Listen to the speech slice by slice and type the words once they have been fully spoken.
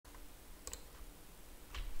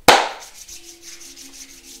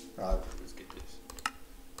Let's get this.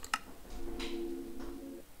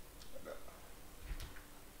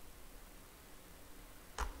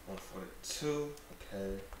 142.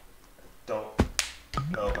 Okay. Don't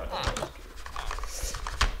know about that.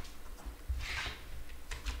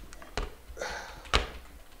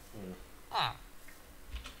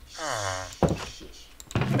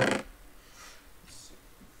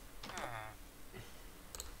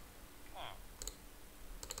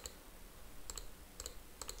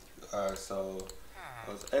 Alright, so I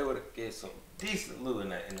was able to get some decent loot in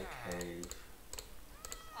the cave.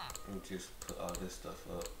 Let me just put all this stuff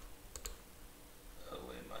up. Oh,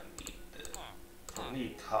 wait, I need the. I don't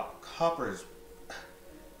need copper is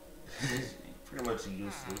pretty much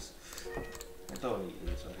useless. I don't need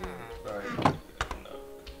this right here. Alright, no.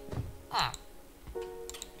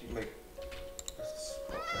 You make.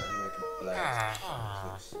 Okay, you make a blast.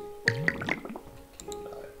 Let's see.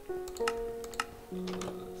 Can you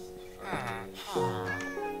not?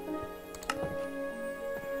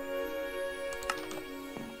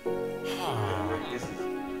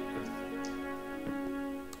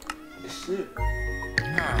 Shit.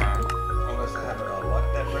 Unless I haven't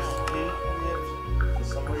unlocked that recipe yet for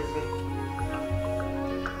some reason.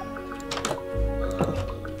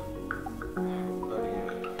 But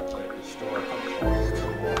yeah, like the store, a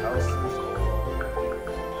couple more houses.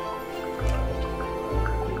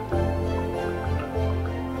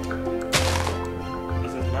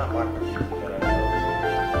 This is not my computer that I know.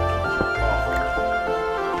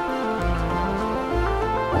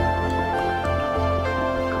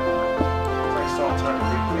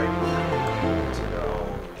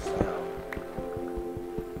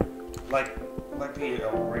 Like the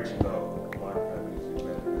original Minecraft music,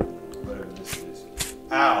 whatever this is.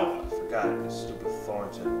 Ow! I forgot there's stupid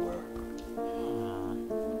thorns everywhere.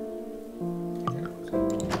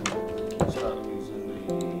 Stop using the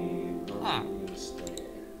broken stand.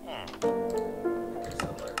 I guess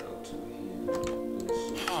I'll go to here. And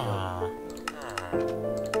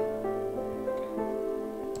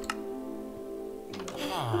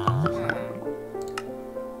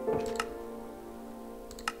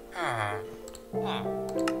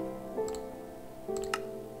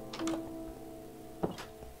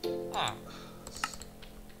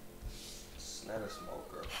Snap a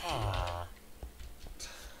smoker. Hold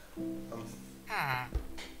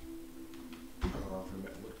on for a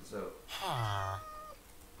minute, look this up.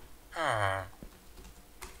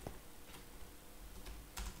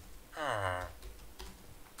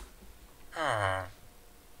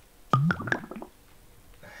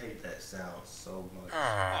 I hate that sound so much.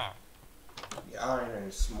 The iron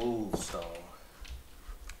and smooth stone.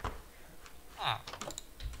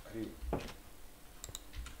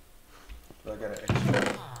 I got an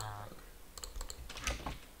extra.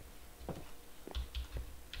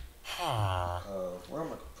 Where am I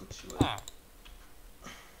gonna put you at?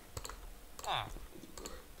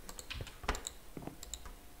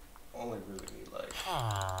 Only really need like.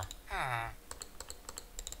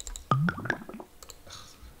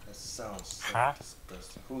 That sounds so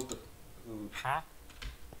disgusting. Who?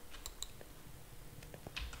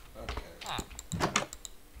 Okay.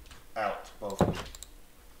 Out, both of you.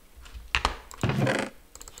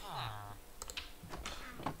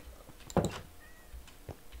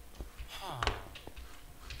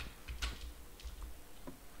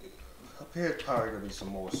 Up here, probably gonna be some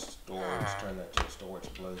more storage. Turn that to a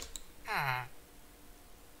storage place. Come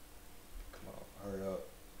on, hurry up.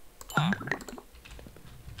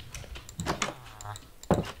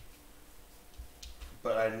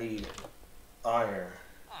 But I need iron.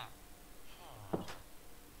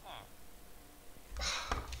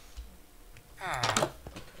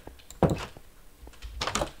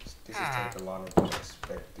 This is taking longer than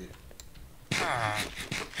expected.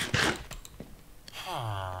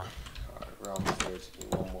 Alright, we're almost there. Just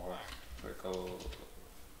need one more.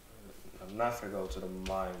 I'm not gonna go to the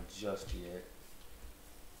mine just yet.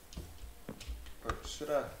 Or should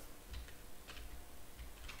I?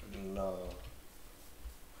 No.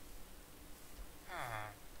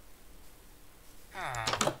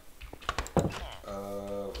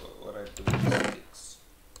 What I do with sticks?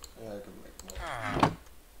 Yeah, I can make more.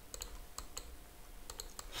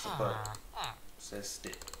 It's a button. It says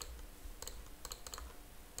stick.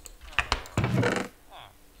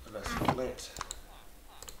 That's flint.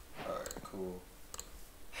 Alright, cool.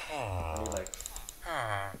 I need like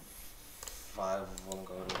 5 of them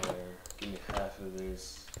go to there. Give me half of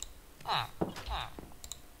this.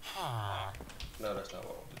 No, that's not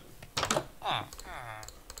what I want to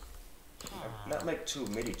do. Not make 2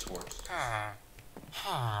 mini torches.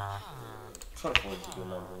 24 is a good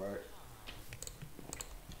number, right?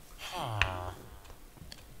 No,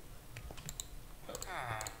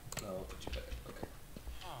 I'll put you back. Okay.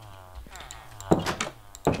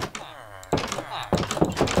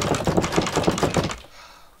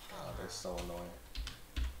 God, that's so annoying.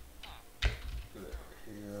 Do that over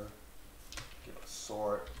here. Get a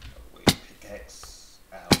sword. Oh, wait, pickaxe.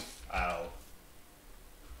 Ow. Ow.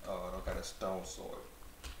 Oh, I don't got a stone sword.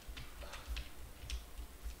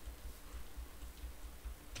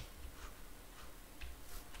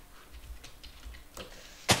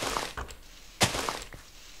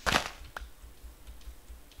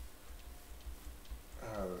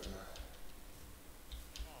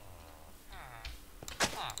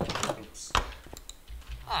 Oops.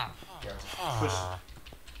 Yeah, just push.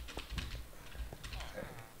 Okay.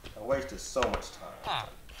 I wasted so much time.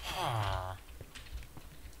 I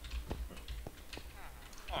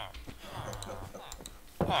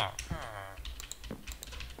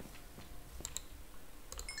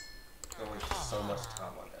wasted so much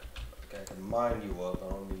time on that. Okay, I can mine you up. I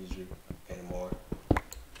don't need you anymore.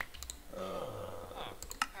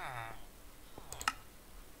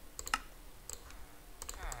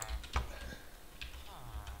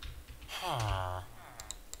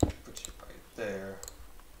 Put you right there.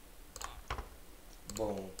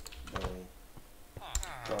 Boom, boom.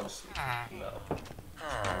 Go to sleep. No.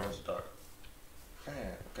 It's dark.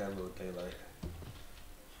 Man, got a little daylight.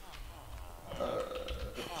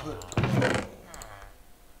 Put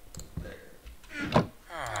there.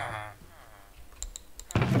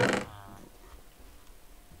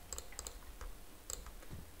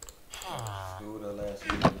 Food, the last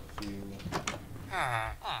few.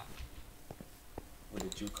 Where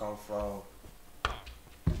did you come from?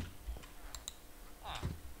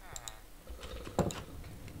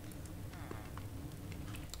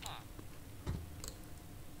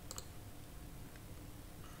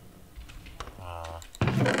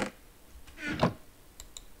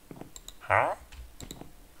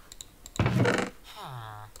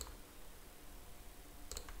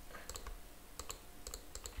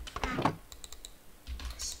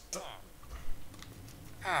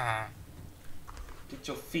 Get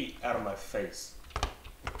your feet out of my face.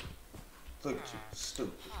 Look at you,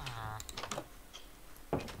 stupid.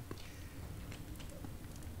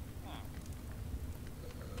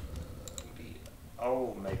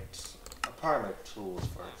 I'll probably make tools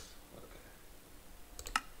first.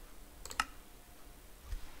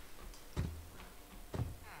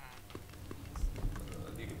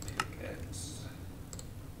 Need a pickaxe.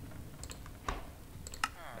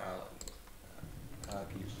 Now I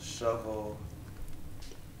can use a shovel.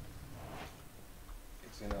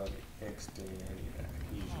 You know, the extend, I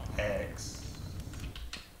can use an axe.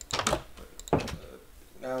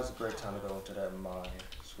 Now is a great time to go into that mine.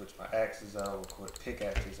 Switch my axes out with what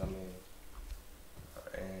pickaxes I'm in.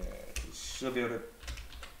 And you should be able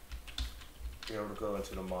to go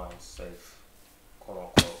into the mine safe, quote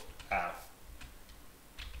unquote, out.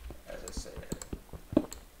 As I say that.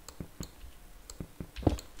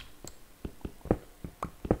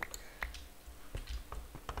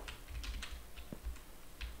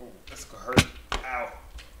 This could hurt. Ow.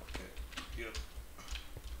 Okay. Yep.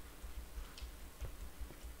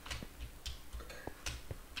 Okay.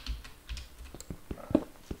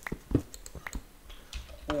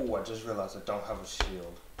 Oh, I just realized I don't have a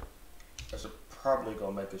shield. I should probably go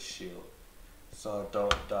make a shield so I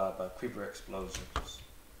don't die by creeper explosions.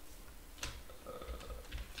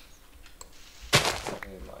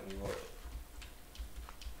 Okay, mind you what?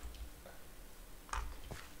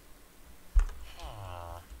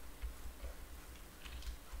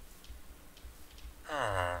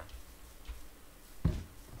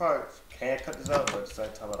 Probably can cut this out, but at the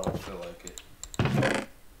same time I don't feel like it.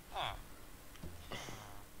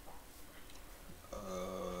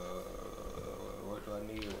 What do I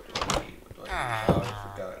need? What do I need? What do I need? Oh,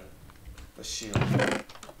 I've forgotten. The shield. Alright,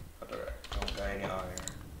 I don't got any iron.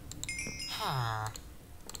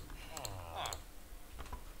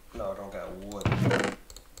 No, I don't got wood.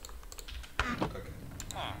 Okay.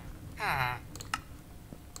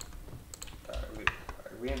 Alright,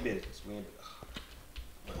 we in business. We in business.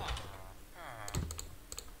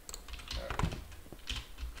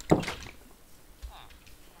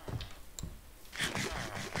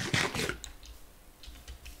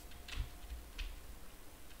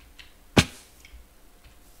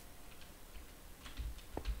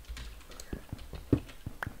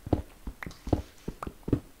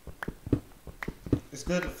 It's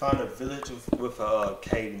good to find a village with a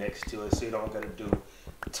cave next to it so you don't gotta do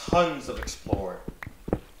tons of exploring.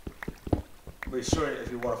 But sure, if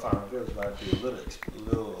you want to find a village, you might do a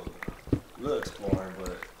little exploring,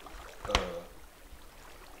 but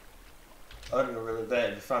other than really that,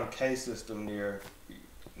 if you find a cave system near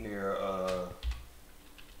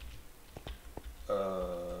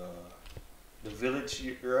the village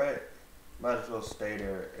you're at, might as well stay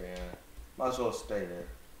there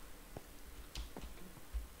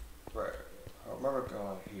Right. I remember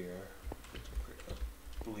going here. I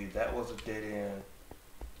believe that was a dead end.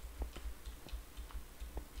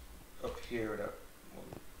 Up here, okay.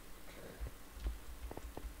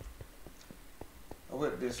 I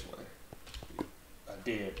went this way. I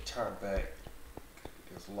did turn back.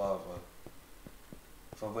 There's lava.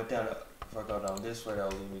 If I go down this way,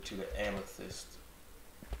 that'll lead me to the amethyst.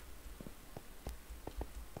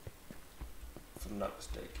 If I'm not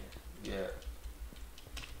mistaken. Yeah.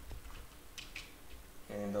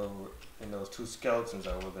 And those two skeletons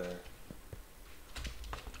that were there.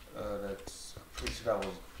 I'm pretty sure that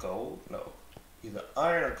was gold. No, either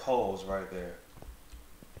iron or coal is right there.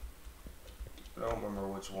 I don't remember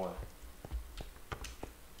which one.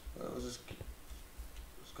 Let's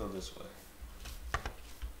go this way.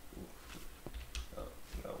 Oh,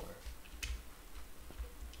 nowhere.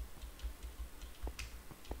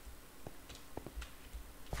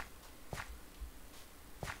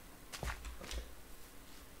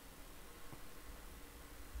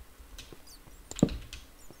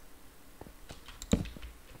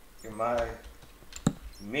 In my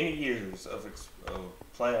many years of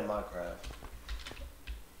playing Minecraft,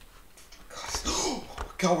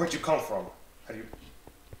 God, where'd you come from? How do you?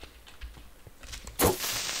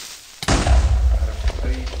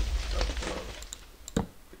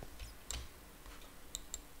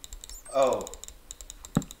 Oh.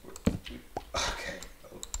 Okay.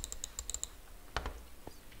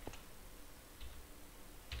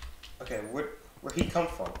 Okay. Where he come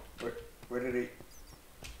from? Where did he?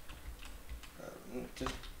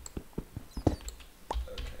 Just okay.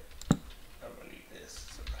 I'm gonna need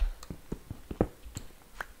this.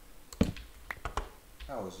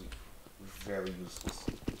 That was very useless,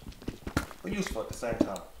 but useful at the same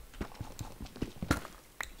time.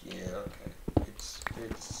 Yeah. Okay. It's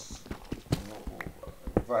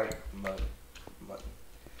right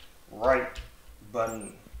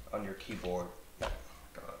button on your keyboard. God,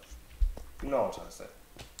 you know what I'm trying to say.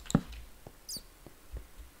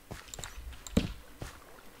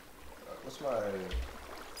 What's my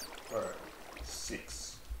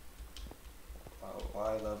 6?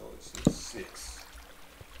 My level is 6.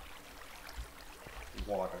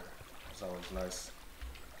 Water is always nice.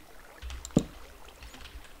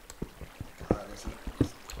 God,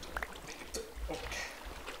 okay.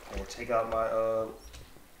 And take out my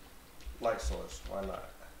light source. Why not?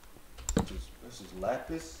 This is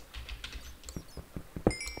lapis.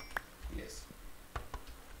 Yes.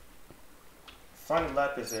 Finding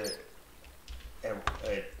lapis at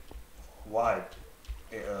Y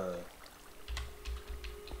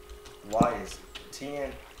is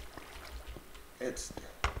 10.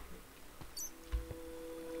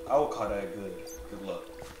 I would call that good luck.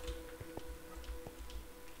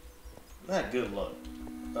 Not good luck.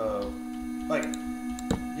 Like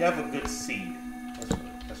you have a good seed. That's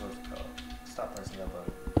what it's called. Stop pressing that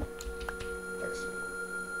button. Actually.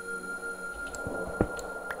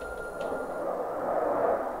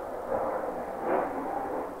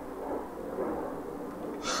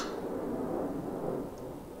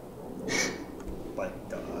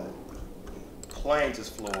 Plane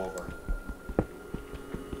just flew over.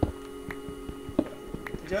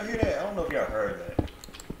 Did y'all hear that? I don't know if y'all heard that.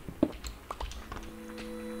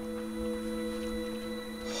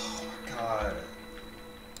 Oh my god.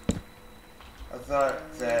 I thought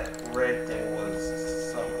that red thing was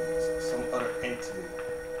some other entity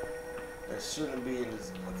that shouldn't be in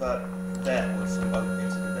this. I thought that was some other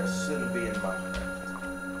entity that shouldn't be in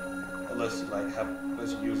Minecraft. Unless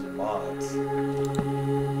you use the mods.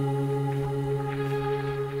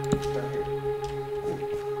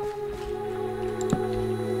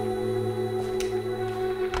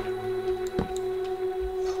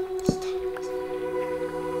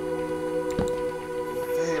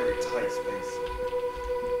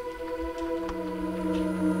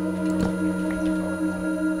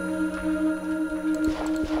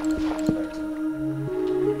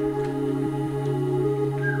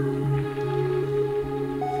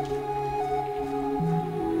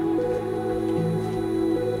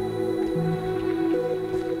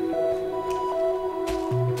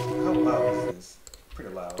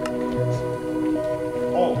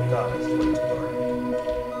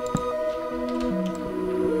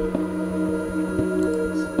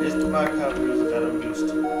 So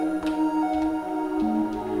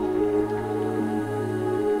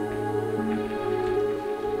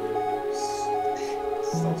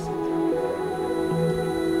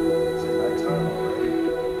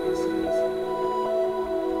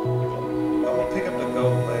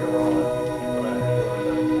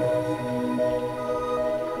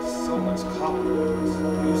much copper. It's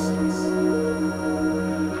useless.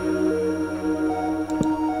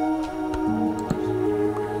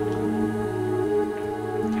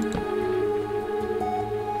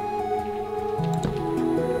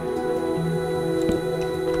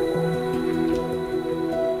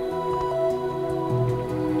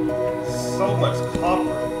 So much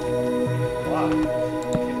copper. Wow.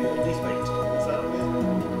 Can you at least make tools out of it?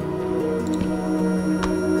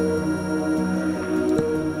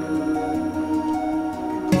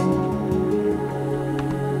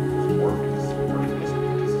 It's worthless. Worthless.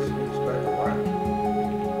 This is back around.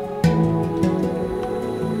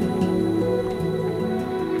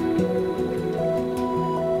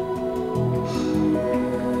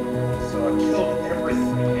 So I killed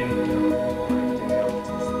everything in here. Everything else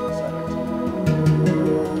is decided to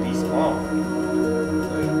be small.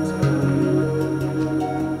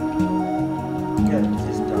 Get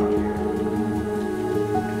this down here.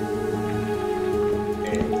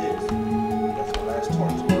 And this. That's my last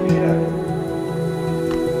torch. Let me get out of here.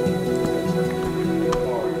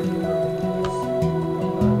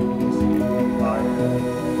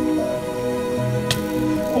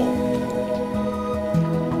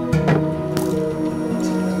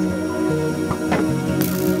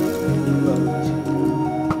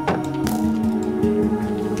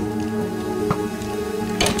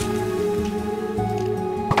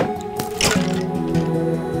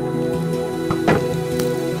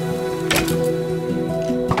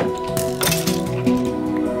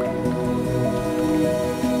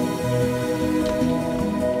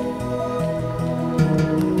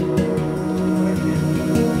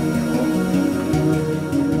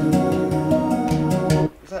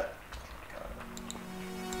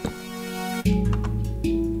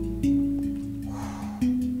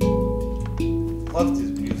 Love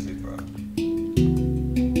this music, bro.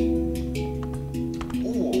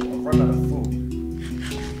 Ooh, I'm running out of food.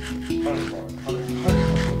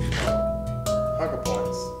 Hunger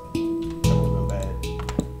points. That would have been bad.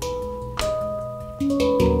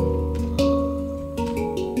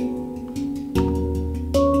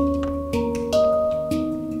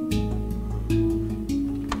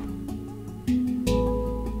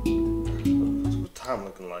 What's the time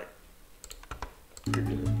looking like?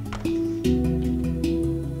 Pretty good.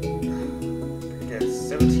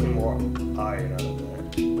 17 more iron out of that.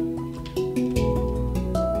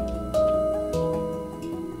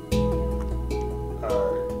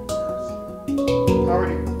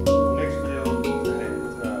 Alright. Next video is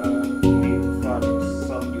me finding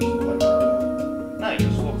something useful, like not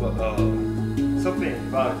useful, but something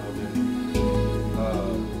valuable than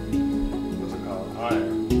what's it called? Iron.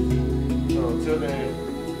 So till then,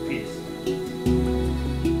 peace.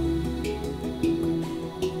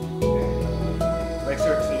 Make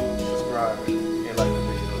sure to subscribe and like the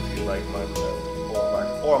video if you like my content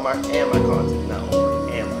or my content, not only.